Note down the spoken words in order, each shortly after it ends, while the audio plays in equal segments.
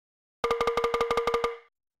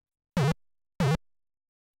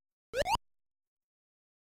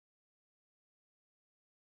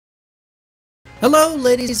Hello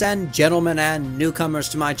ladies and gentlemen and newcomers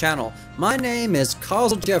to my channel. My name is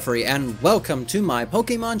Causaljeffrey and welcome to my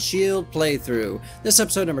Pokemon Shield playthrough. This is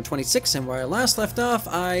episode number 26, and where I last left off,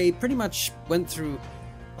 I pretty much went through,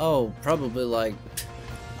 probably like,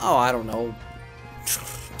 I don't know,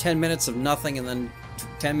 10 minutes of nothing and then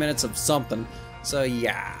 10 minutes of something. So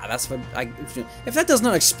yeah, that's what if that does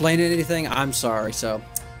not explain anything, I'm sorry. So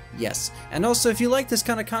yes, and also if you like this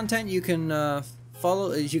kind of content, you can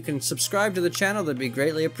you can subscribe to the channel. That'd be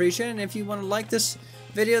greatly appreciated. And if you want to like this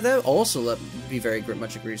video, that would also be very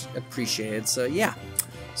much appreciated. So yeah,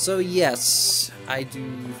 so yes,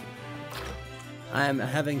 I'm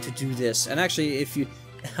having to do this. And actually,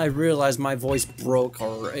 I realized my voice broke,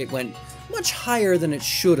 or it went much higher than it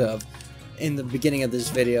should have in the beginning of this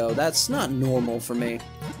video. That's not normal for me,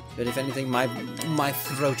 but if anything, my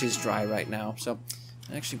throat is dry right now. So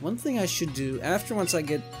actually, one thing I should do once I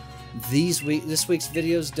get this week's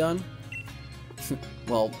videos done,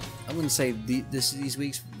 well, I wouldn't say this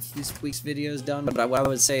week's videos done, but what I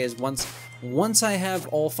would say is once I have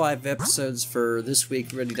all 5 episodes for this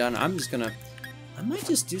week already done, I might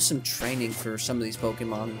just do some training for some of these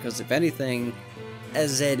Pokemon, because if anything,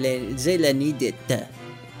 they need it.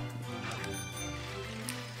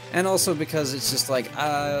 And also because it's just like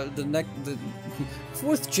the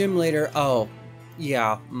 4th gym leader. Oh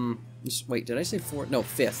yeah. Wait, did I say 4th? No,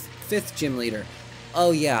 5th gym leader. Oh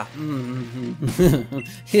yeah.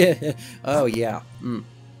 Yeah. Oh yeah.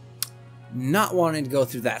 Not wanting to go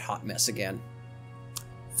through that hot mess again.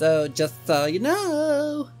 So just so you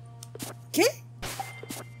know. Okay.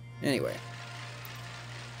 Anyway.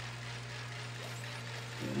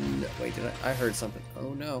 No, wait, I heard something.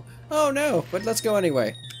 Oh no. Oh no. But let's go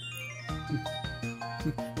anyway.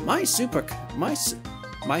 My super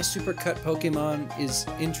cut Pokemon is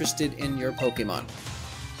interested in your Pokemon.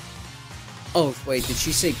 Oh, wait, did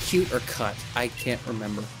she say cute or cut? I can't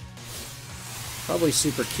remember. Probably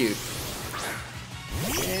super cute.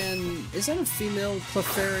 And is that a female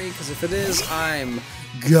Clefairy? Because if it is,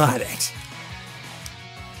 got it.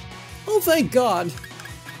 Oh, thank God.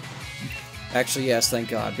 Actually, yes, thank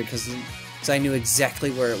God, because I knew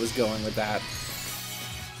exactly where it was going with that.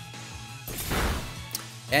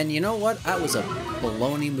 And you know what? That was a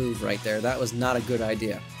baloney move right there. That was not a good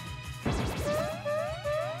idea.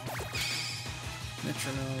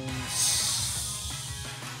 Metronomes.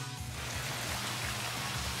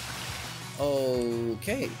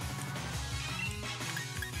 Okay.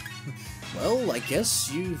 Well, I guess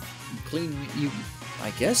you got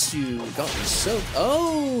me soaked.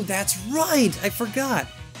 Oh, that's right! I forgot.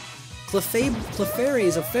 Clefairy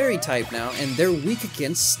is a fairy type now, and they're weak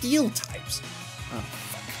against steel types. Oh.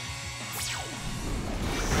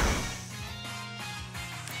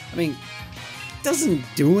 I mean, it doesn't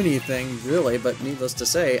do anything, really, but needless to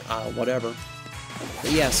say, whatever.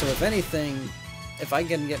 But yeah, so if anything, if I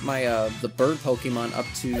can get my, the bird Pokemon up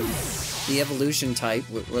to the evolution type,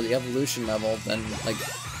 or the evolution level, then, like,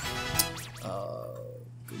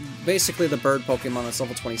 basically the bird Pokemon is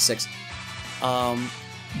level 26,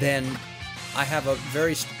 then I have a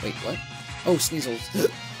very, wait, what? Oh, Sneasel's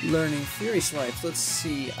learning Fury Swipes. Let's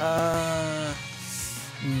see,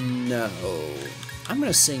 no. I'm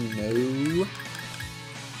gonna say no,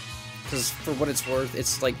 because for what it's worth,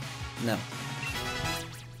 it's like, no.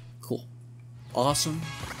 Cool. Awesome.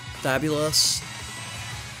 Fabulous.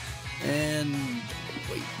 And,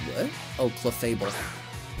 wait, what? Oh, Clefable.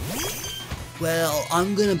 Well,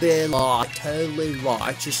 I'm gonna be like, totally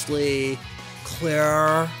righteously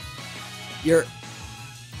clear.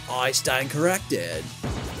 I stand corrected.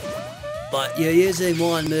 But you're using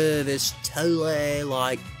one move is totally,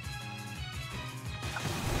 like,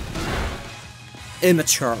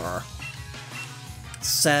 immature.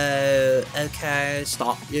 So, okay,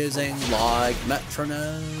 stop using, like,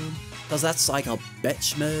 Metronome, because that's like a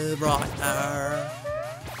bitch move right there.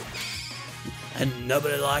 And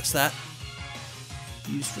nobody likes that.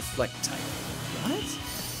 Use Reflect type. What?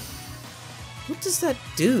 What does that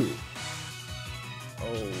do?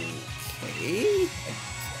 Okay, I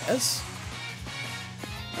guess.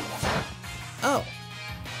 Oh.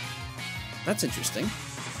 That's interesting.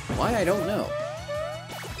 Why, I don't know.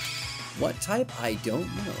 What type? I don't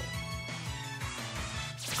know.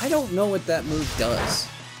 I don't know what that move does.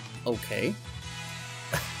 Okay.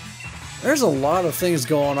 There's a lot of things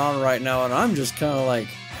going on right now, and I'm just kind of like,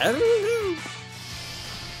 I don't know.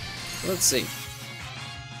 Let's see.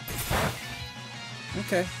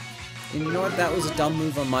 Okay. And you know what? That was a dumb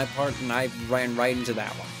move on my part, and I ran right into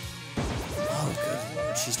that one. Oh, good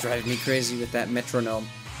lord. She's driving me crazy with that Metronome.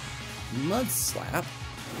 Mud Slap?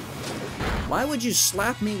 Why would you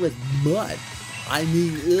slap me with mud? I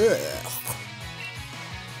mean, ugh.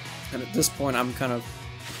 And at this point, I'm kind of...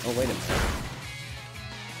 Oh, wait a minute.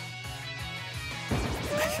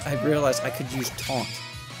 I realized I could use taunt.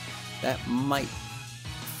 That might...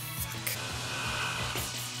 Fuck.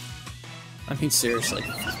 I mean, seriously.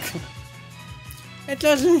 It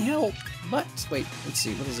doesn't help. But, wait, let's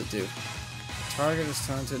see. What does it do? The target is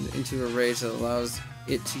taunted into a rage that allows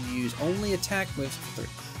it to use only attack moves for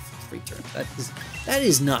 3 turns. That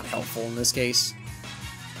is not helpful in this case.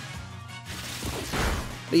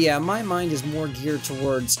 But yeah, my mind is more geared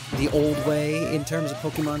towards the old way in terms of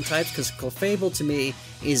Pokemon types, because Clefable to me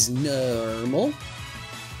is normal.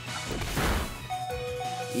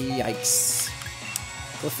 Yikes.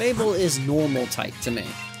 Clefable is normal type to me,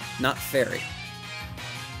 not fairy.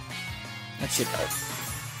 That should help.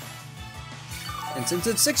 And since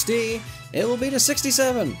it's 60, it will be to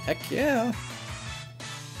 67. Heck yeah.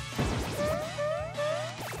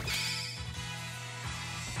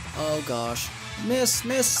 Oh gosh. Miss,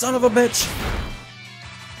 son of a bitch!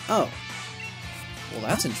 Oh. Well,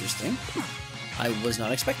 that's interesting. I was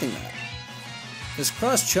not expecting that. This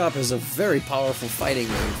Cross Chop is a very powerful fighting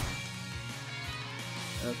move.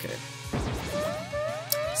 Okay.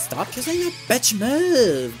 Stop using that bitch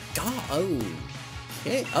move! God, oh.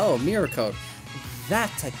 Okay. Oh, Mirror Coat.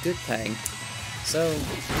 That's a good thing. So,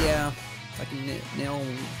 yeah. If I can nail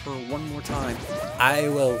her one more time, I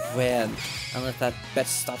will win. Unless that bitch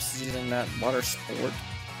stops using that water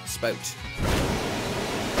spout.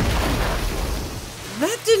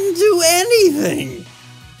 That didn't do anything!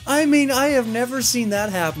 I mean, I have never seen that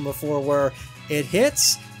happen before, where it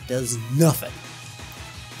hits, does nothing.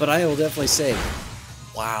 But I will definitely say,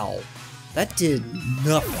 wow, that did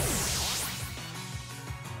nothing.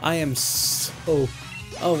 I am so...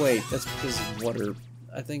 Oh wait, that's because of water.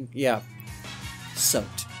 I think, yeah.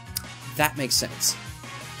 Soaked. That makes sense.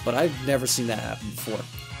 But I've never seen that happen before.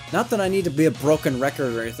 Not that I need to be a broken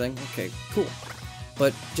record or anything. Okay, cool.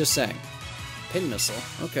 But just saying. Pin missile.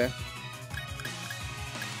 Okay.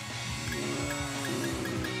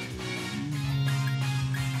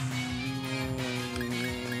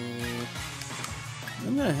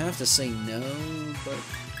 I'm gonna have to say no, but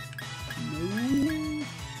no.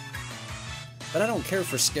 But I don't care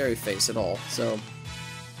for Scary Face at all, so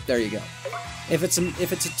there you go. If it's a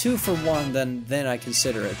 2-for-1, then I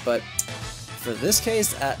consider it, but for this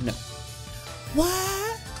case, no.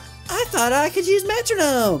 What? I thought I could use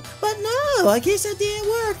Metronome, but no, I guess that didn't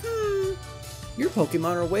work. Your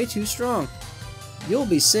Pokemon are way too strong. You'll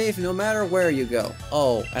be safe no matter where you go.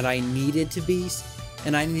 Oh, and I needed to be,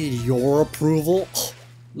 and I needed your approval,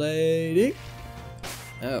 lady.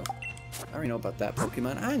 Oh, I already know about that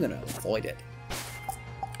Pokemon. I'm gonna avoid it.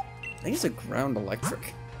 I think it's a ground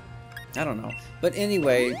electric. I don't know. But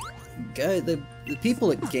anyway, the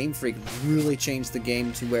people at Game Freak really changed the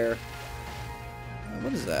game to where...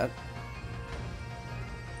 what is that?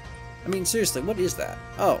 I mean, seriously, what is that?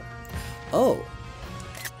 Oh. Oh.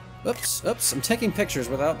 Oops, oops, I'm taking pictures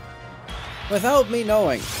without me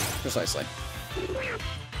knowing. Precisely.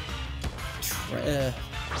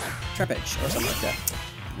 Trap Edge, or something like that.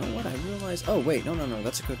 You know what, I realized... Oh, wait, no,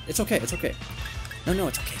 that's a good... It's okay, it's okay. No,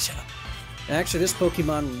 it's okay, shut up. And actually, this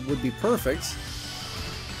Pokemon would be perfect,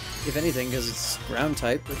 if anything, because it's ground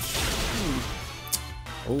type, which...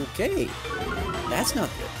 Okay. That's not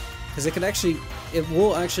good. Because it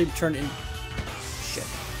will actually turn in... Shit.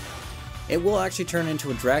 It will actually turn into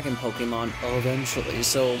a dragon Pokemon eventually,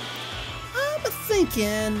 so... I'm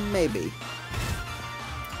thinking, maybe.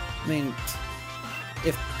 I mean,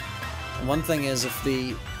 if... One thing is, if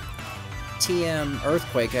the TM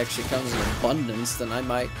Earthquake actually comes in abundance, then I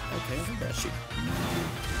might... Okay, I think that should...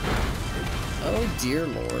 Oh dear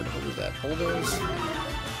lord, what was that? Bulldoze?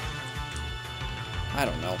 I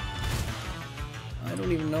don't know. I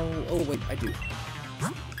don't even know... Oh wait, I do.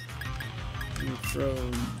 Throw...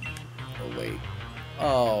 Oh wait.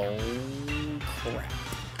 Oh, crap.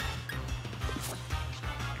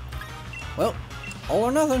 Well, all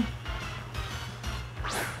or nothing.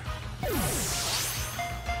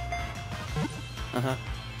 Uh-huh.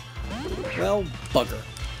 Well, bugger.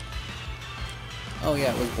 Oh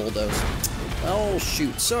yeah, it was Bulldoze. Oh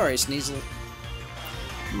shoot, sorry Sneasel.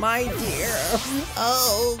 My dear.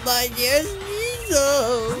 Oh, my dear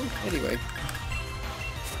Sneasel. Anyway.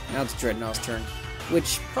 Now it's Dreadnought's turn.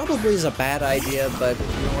 Which probably is a bad idea, but you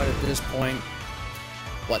know what, at this point,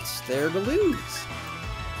 what's there to lose?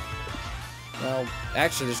 Well,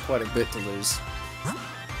 actually there's quite a bit to lose.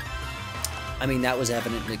 I mean, that was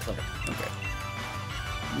evidently clear. Okay.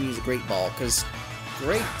 We use a Great Ball, because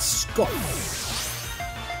Great Scott.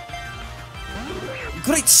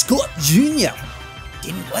 Great Scott Jr.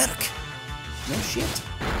 didn't work. No shit.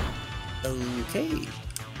 Okay.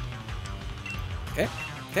 Okay,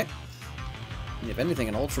 okay. And if anything,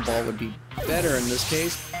 an Ultra Ball would be better in this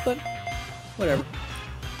case, but whatever.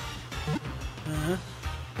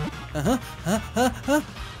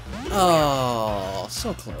 Oh,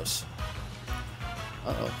 so close.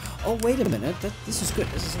 Uh-oh. Oh, wait a minute. This is good.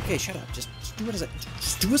 This is okay. Shut up. Just do what I say.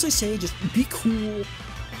 Just do as I say. Just be cool.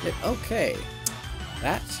 Okay.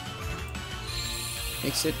 That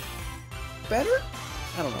makes it better?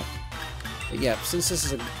 I don't know. But yeah, since this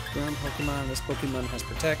is a ground Pokemon, this Pokemon has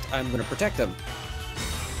Protect, I'm going to protect him.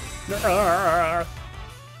 So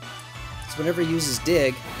whenever he uses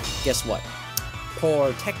Dig, guess what?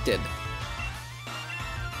 Protected.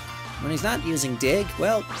 When he's not using Dig,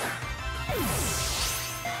 well...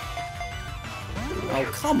 Oh,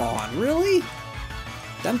 come on, really?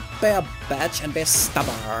 Don't be a bitch and be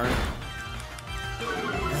stubborn.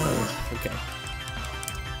 Okay.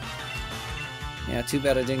 Yeah, too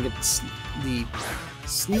bad I didn't get the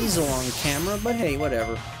Sneasel on camera, but hey,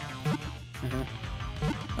 whatever.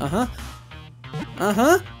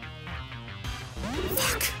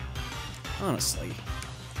 Fuck. Honestly.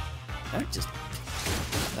 That just...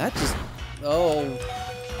 Oh.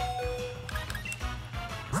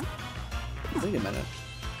 Wait a minute.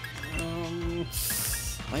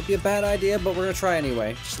 Might be a bad idea, but we're gonna try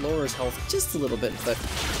anyway. Just lower his health just a little bit, but...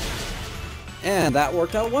 And that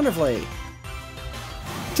worked out wonderfully.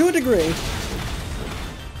 To a degree.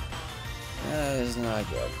 That is not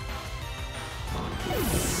good.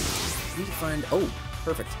 Need to find... Oh,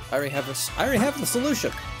 perfect. I already have this. I already have the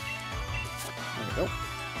solution. There we go.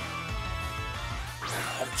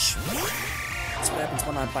 Ouch. That's what happens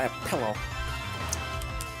when I buy a pillow.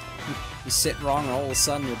 You sit wrong and all of a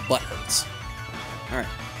sudden your butt hurts. Alright.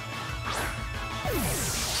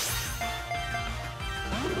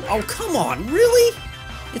 Oh, come on, really?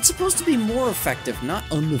 It's supposed to be more effective, not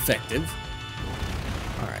ineffective.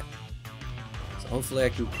 Alright. So hopefully I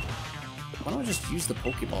can... Why don't I just use the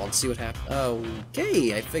Pokeball and see what happens?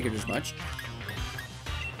 Okay, I figured as much.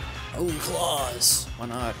 Oh, claws! Why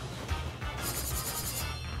not?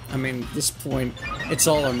 I mean, at this point, it's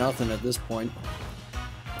all or nothing at this point.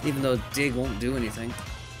 Even though Dig won't do anything.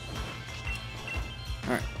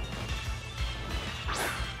 Alright.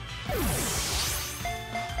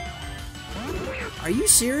 Are you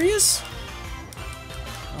serious?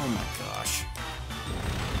 Oh my gosh.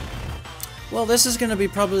 Well, this is gonna be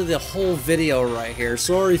probably the whole video right here.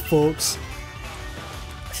 Sorry, folks.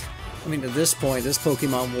 I mean, at this point, this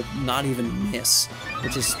Pokemon will not even miss.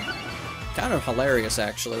 Which is kind of hilarious,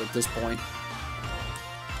 actually, at this point.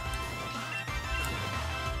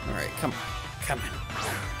 Alright, come on. Come on.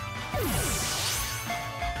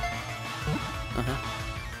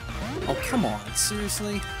 Oh, come on.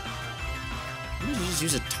 Seriously? I'm gonna just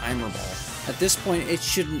use a timer ball. At this point, it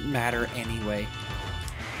shouldn't matter anyway.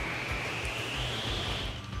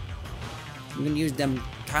 I'm gonna use them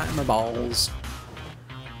timer balls.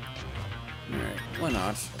 Alright, why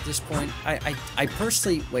not? At this point, I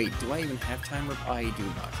personally... Wait, do I even have timer? I do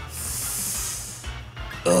not.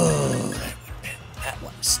 Ugh, that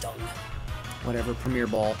one stung. Whatever, Premier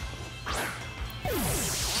Ball.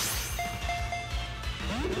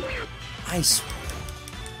 Ice.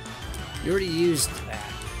 You already used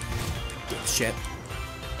that. Dipshit.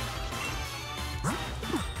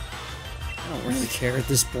 I don't really care at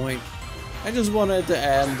this point. I just want it to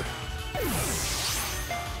end.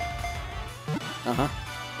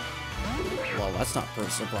 Well, that's not very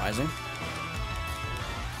surprising.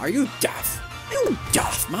 Are you deaf? Are you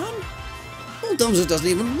deaf, man? Bulldozer doesn't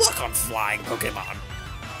even look on flying Pokemon.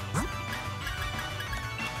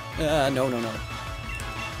 No.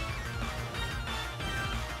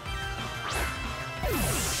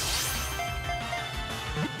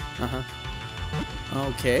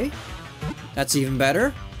 Okay. That's even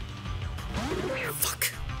better.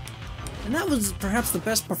 Fuck. And that was perhaps the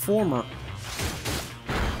best performer.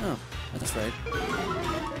 Oh, that's right.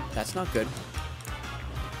 That's not good.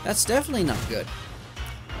 That's definitely not good.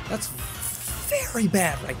 That's very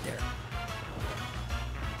bad right there.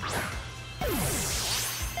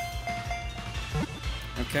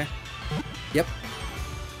 Okay. Yep.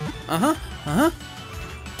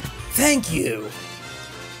 Thank you!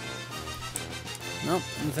 Well,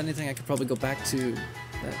 and if anything, I could probably go back to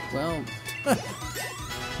that. Well,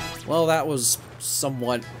 well, that was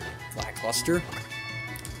somewhat lackluster.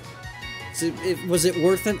 So was it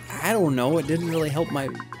worth it? I don't know. It didn't really help my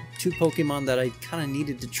two Pokemon that I kind of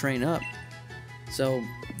needed to train up. So,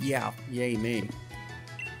 yeah, yay me.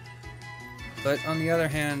 But on the other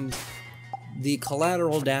hand, the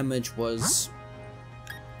collateral damage was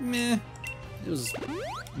meh. It was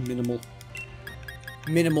minimal.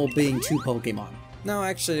 Minimal being two Pokemon. No,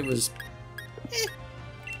 actually, it was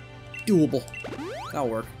Doable. That'll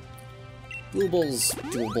work. Doable's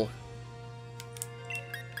doable.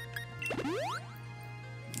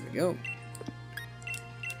 There we go.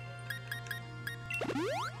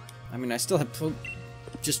 I mean, I still have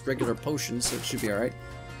just regular potions, so it should be alright.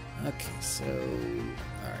 Okay, so...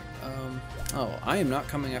 Alright, oh, I am not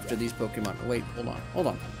coming after these Pokemon. Wait, hold on, hold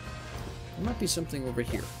on. There might be something over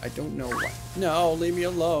here. I don't know what. No, leave me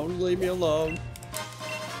alone, leave me alone.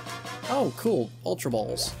 Oh, cool. Ultra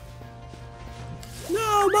Balls.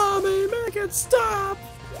 No, Mommy! Make it stop!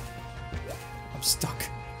 I'm stuck.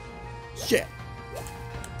 Shit.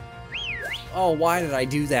 Oh, why did I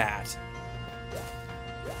do that?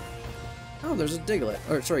 Oh, there's a Diglett.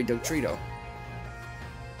 Or, sorry, Dogtrito.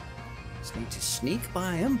 Just need to sneak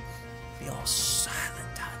by him. Be all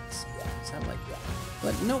silent on sound like that.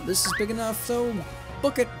 But nope, this is big enough, so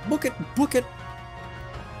book it, book it, book it.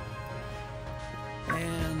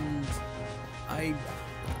 And I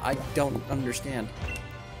don't understand.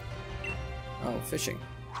 Oh, fishing.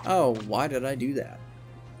 Oh, why did I do that?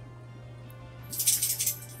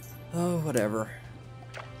 Oh, whatever.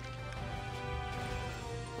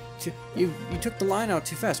 You took the line out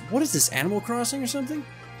too fast. What is this, Animal Crossing or something?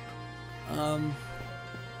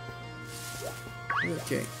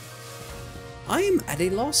 Okay. I am at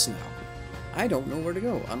a loss now. I don't know where to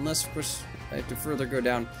go, unless, of course, I have to further go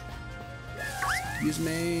down. Excuse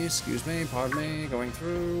me, pardon me, going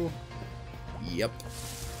through. Yep.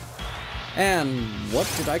 And what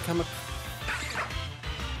did I come across?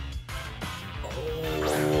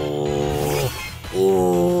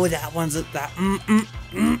 Oh, that one's that.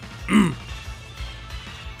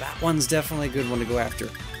 That one's definitely a good one to go after,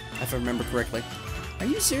 if I remember correctly. Are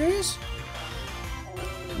you serious?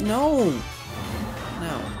 No.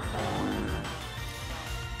 No.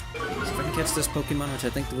 So if I can catch this Pokemon, which I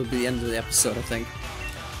think would be the end of the episode, I think.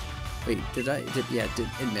 Wait, yeah,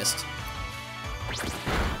 it missed.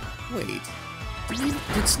 Wait.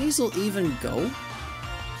 Did Sneasel even go?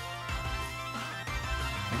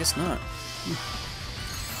 I guess not.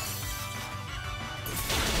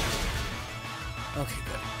 Okay,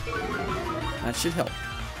 good. That should help.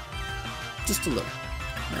 Just a little.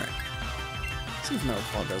 Alright. See if Metal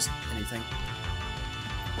Claw does anything.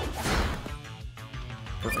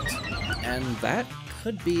 Perfect. And that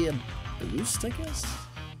could be a boost, I guess?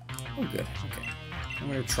 Oh, good. Okay. I'm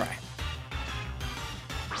gonna try.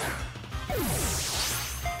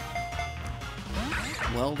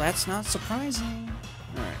 Well, that's not surprising.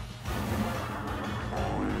 Alright.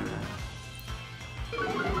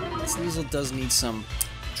 Sneasel does need some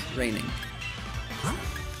training.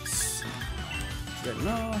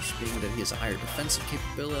 Dreadnought, being that he has a higher defensive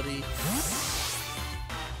capability.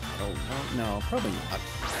 Oh, no, probably not.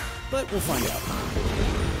 But we'll find out.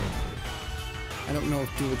 I don't know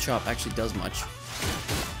if Dual Chop actually does much.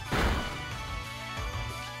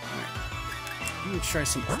 Alright. I'm gonna try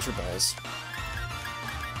some Ultra Balls.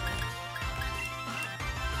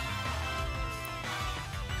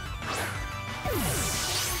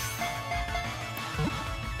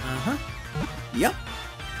 Uh-huh. Yep.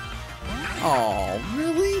 Oh,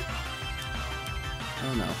 really?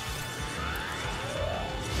 Oh no.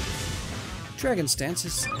 Dragon Stance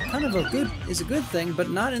is kind of a good thing, but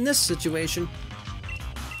not in this situation.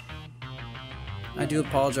 I do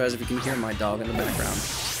apologize if you can hear my dog in the background.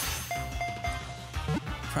 I'm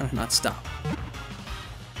trying to not stop.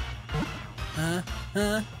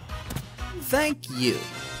 Thank you.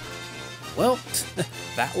 Well,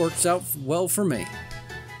 that works out well for me.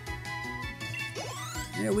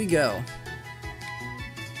 There we go.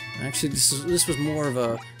 Actually, this was more of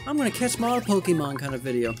a I'm gonna catch my Pokemon kind of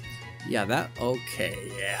video. Yeah,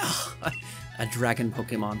 okay, yeah. A dragon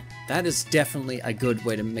Pokemon. That is definitely a good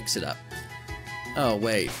way to mix it up. Oh,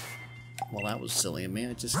 wait. Well, that was silly of me.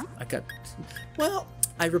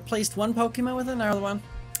 I replaced one Pokemon with another one.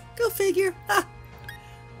 Go figure. Ah.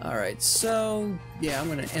 Alright, so, yeah, I'm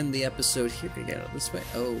gonna end the episode here. Can I get out this way?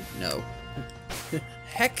 Oh, no.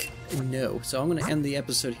 Heck no. So I'm gonna end the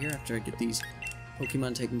episode here after I get these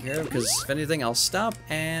Pokemon taken care of, because if anything, I'll stop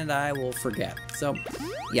and I will forget. So,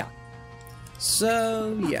 yeah.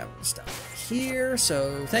 So, yeah, we'll stop here.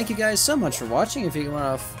 So, thank you guys so much for watching. If you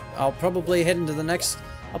want to, I'll probably head into the next,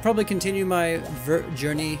 I'll probably continue my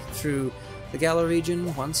journey through the Galar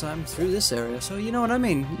region once I'm through this area. So, you know what I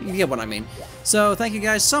mean. You get what I mean. So, thank you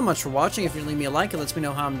guys so much for watching. If you leave me a like, it lets me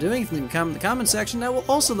know how I'm doing. If you leave me a comment in the comment section, that will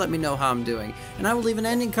also let me know how I'm doing. And I will leave an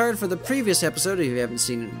ending card for the previous episode if you haven't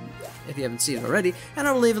seen if you haven't seen it already, and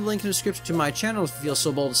I will leave a link in the description to my channel if you feel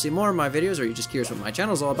so bold to see more of my videos, or you're just curious what my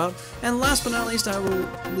channel is all about. And last but not least, I will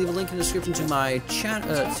leave a link in the description to my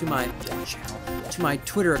to my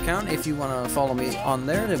Twitter account if you want to follow me on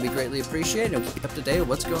there. It'd be greatly appreciated. It'll keep up to date with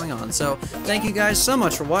what's going on. So thank you guys so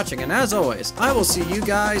much for watching, and as always, I will see you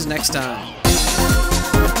guys next time.